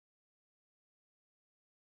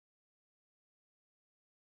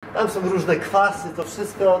Tam są różne kwasy, to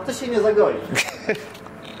wszystko, to się nie zagoi.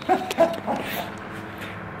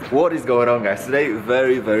 What is going on, guys? Today,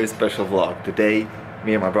 very special vlog. Today,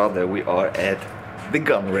 me and my brother, we are at the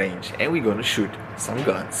gun range and we're gonna shoot some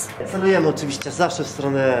guns. Celujemy oczywiście zawsze w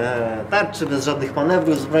stronę tarczy, bez żadnych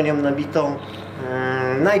manewrów, z bronią nabitą.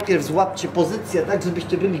 Najpierw złapcie pozycję tak,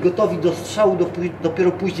 żebyście byli gotowi do strzału,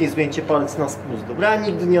 dopiero później zmieńcie palec na spust. Dobra?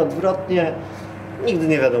 Nigdy nie odwrotnie, nigdy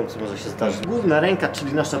nie wiadomo, co może się zdarzyć. Główna ręka,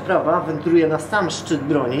 czyli nasza prawa, wędruje na sam szczyt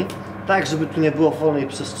broni, tak żeby tu nie było wolnej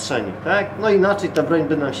przestrzeni, tak? No inaczej ta broń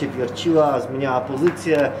by nam się wierciła, zmieniała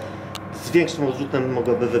pozycję, z większym odrzutem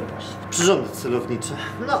mogłaby wypaść. Przyrządy celownicze.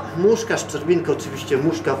 No, muszka, szczerbinka, oczywiście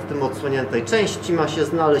muszka w tym odsłoniętej części ma się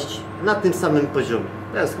znaleźć na tym samym poziomie.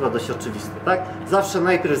 To jest chyba dość oczywiste, tak? Zawsze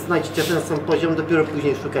najpierw znajdźcie ten sam poziom, dopiero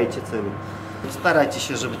później szukajcie celu. Starajcie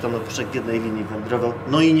się, żeby tam opuszek w jednej linii wędrował.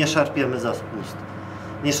 No i nie szarpiemy za spust.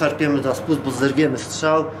 Nie szarpiemy za spust, bo zerwiemy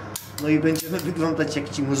strzał. No i będziemy wyglądać jak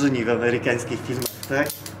ci murzyni w amerykańskich filmach, tak?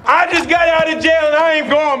 I just got out of jail and I ain't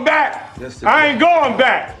going back. I ain't going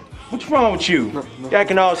back. What's wrong with you? You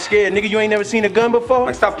acting all scared, nigga. You ain't never seen a gun before?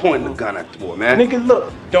 Like, stop pointing the gun at the boy, man. Nigga,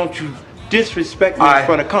 look. Don't you disrespect me in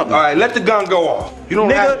front of company. All right, let the gun go off. You don't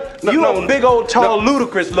nigga, have... you a big old, tall,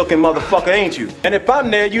 ludicrous looking motherfucker, ain't you? And if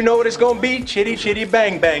I'm there, you know what it's gonna be? Chitty, chitty,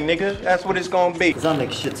 bang, bang, nigga. That's what it's gonna be.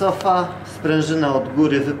 Zamek się cofa, sprężyna od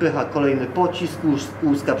góry wypycha kolejny pocisk,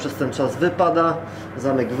 łuska przez ten czas wypada,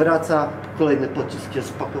 zamek wraca, kolejny pocisk jest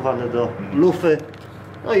spakowany do lufy,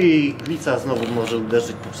 no i glica znowu może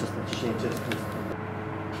uderzyć poprzez naciśnięcie spustu.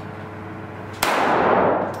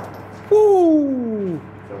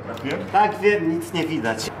 Tak wiem, nic nie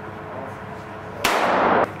widać.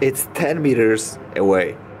 It's 10 meters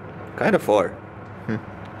away. Kind of far.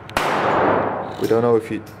 We don't know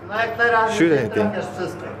if you No jak na razie shoot nie anything. trafiasz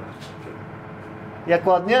wszystko. Jak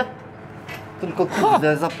ładnie? Tylko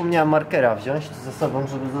kurde, zapomniałem markera wziąć ze sobą,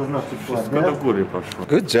 żeby zaznaczyć ładnie. do góry poszło.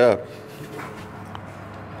 Good job.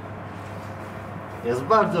 Jest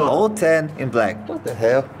bardzo All 10 in black. What the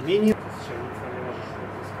hell? mini.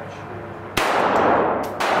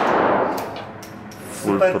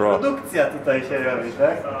 Full Super pro. produkcja tutaj się robi,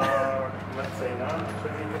 tak? Komercyjna,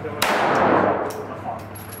 czyli nie wiadomo,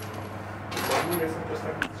 głównie są też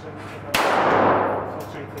takie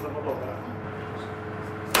strzelnice zawodowe.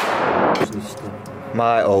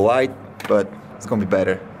 My all white, but it's gonna be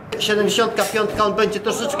better. 75 on będzie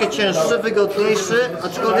troszeczkę cięższy, wygodniejszy,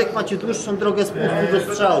 aczkolwiek macie dłuższą drogę spustu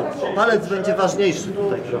do strzału. Palec będzie ważniejszy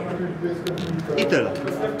tutaj trochę. I tyle.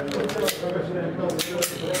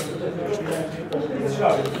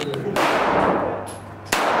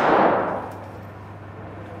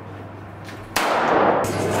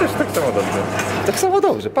 Też tak samo dobrze. Tak samo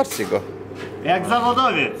dobrze, patrzcie go. Jak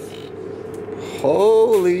zawodowiec.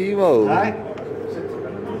 Holy moly. Tak?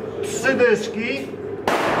 3 dyszki,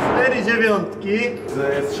 4 dziewiątki.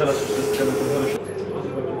 Strzelasz wszystko do tego.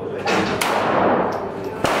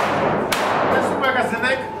 Jest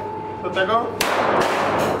magazynek do tego?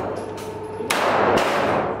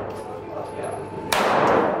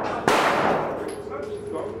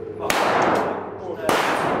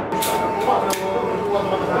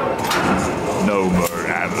 No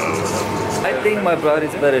more ammo. I think my brother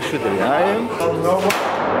is better shooter than I am.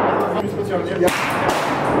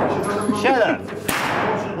 7.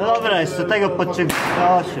 No dobra, jeszcze tego podciągnę.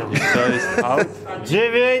 8. To jest out.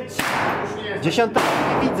 9. 10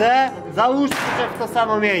 nie widzę. Załóżcie, że w to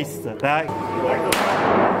samo miejsce, tak?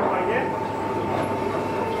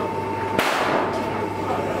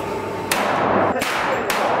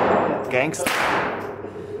 Gangster.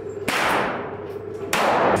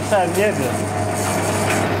 Tak, nie wiem.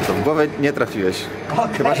 To w głowę nie trafiłeś.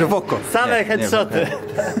 Chyba, że w oko. Same Nie, headshoty.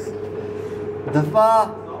 2,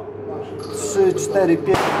 3, 4,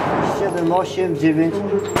 5, 7, 8, 9.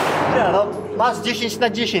 No, masz 10 na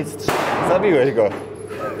 10 strzał. Zabiłeś go.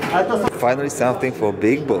 Ale to są... Finally something for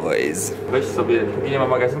big boys. Weź sobie, póki nie ma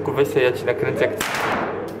magazynku, weź sobie, ja ci nakręcę jak...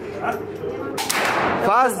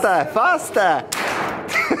 Faster, faster!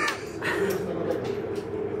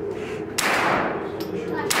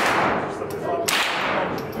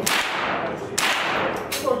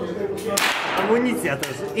 Amunicja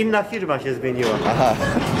też. Inna firma się zmieniła. Aha.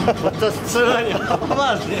 Podczas strzelania.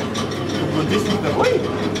 Poważnie. Oj!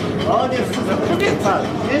 O, nie wszedł.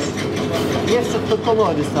 Wiesz? Nie wszedł do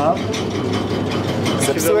komory sam.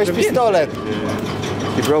 Zepsułeś pistolet.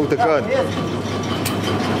 He broke the gun. Jest.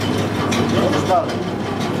 Już dalej.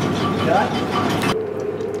 Tak?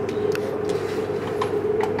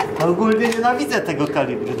 Ogólnie nienawidzę tego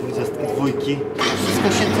kalibru 22. Wszystko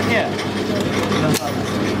się tnie.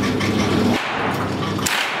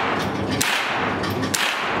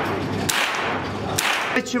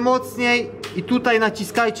 naciskajcie mocniej i tutaj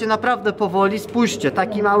naciskajcie naprawdę powoli. Spójrzcie,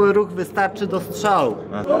 taki mały ruch wystarczy do strzału.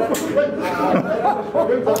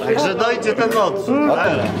 Także dojdzie ten odrzut.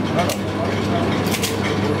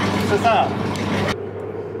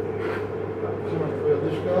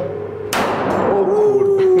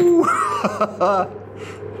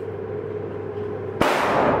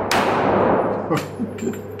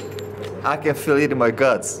 I can feel it in my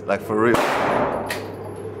guts, like for real.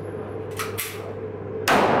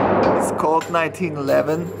 It's called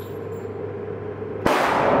 1911.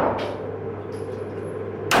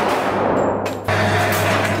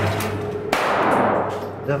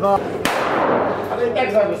 Dwa. Ale i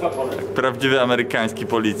tak za wysoko. Prawdziwy amerykański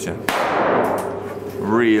policjant.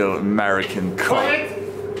 Real American cop.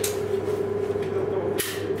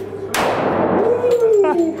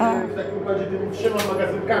 W takim układzie tymi 3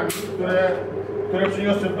 magazynkami, które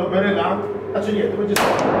przyniosłem do Beryla. Znaczy nie, to będzie...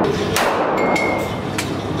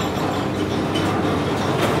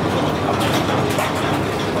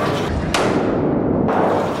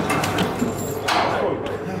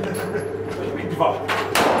 Dwa.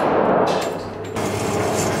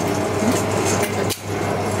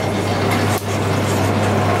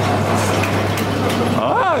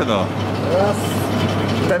 A, no. Raz,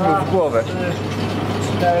 Ten był w głowę.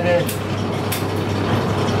 4.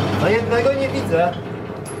 No jednego nie widzę.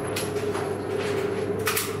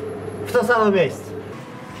 W to samo miejsce.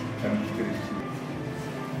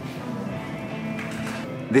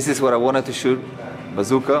 This is what I wanted to shoot,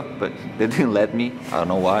 bazooka, but they didn't let me. I don't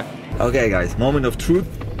know why. Okay, guys, moment of truth.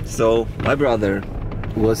 So my brother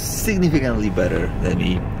was significantly better than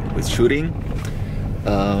me with shooting.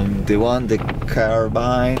 The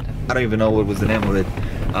carbine. I don't even know what was the name of it.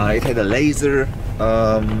 It had a laser.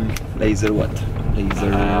 Laser what?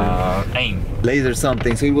 Aim. Laser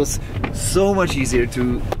something. So it was so much easier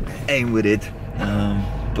to aim with it.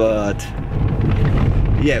 But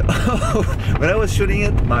yeah, when I was shooting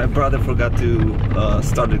it, my brother forgot to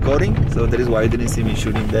start recording, so that is why you didn't see me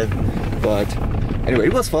shooting that. But anyway,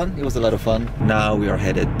 it was fun. It was a lot of fun. Now we are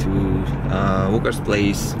headed to Łukasz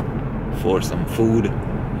place for some food,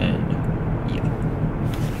 and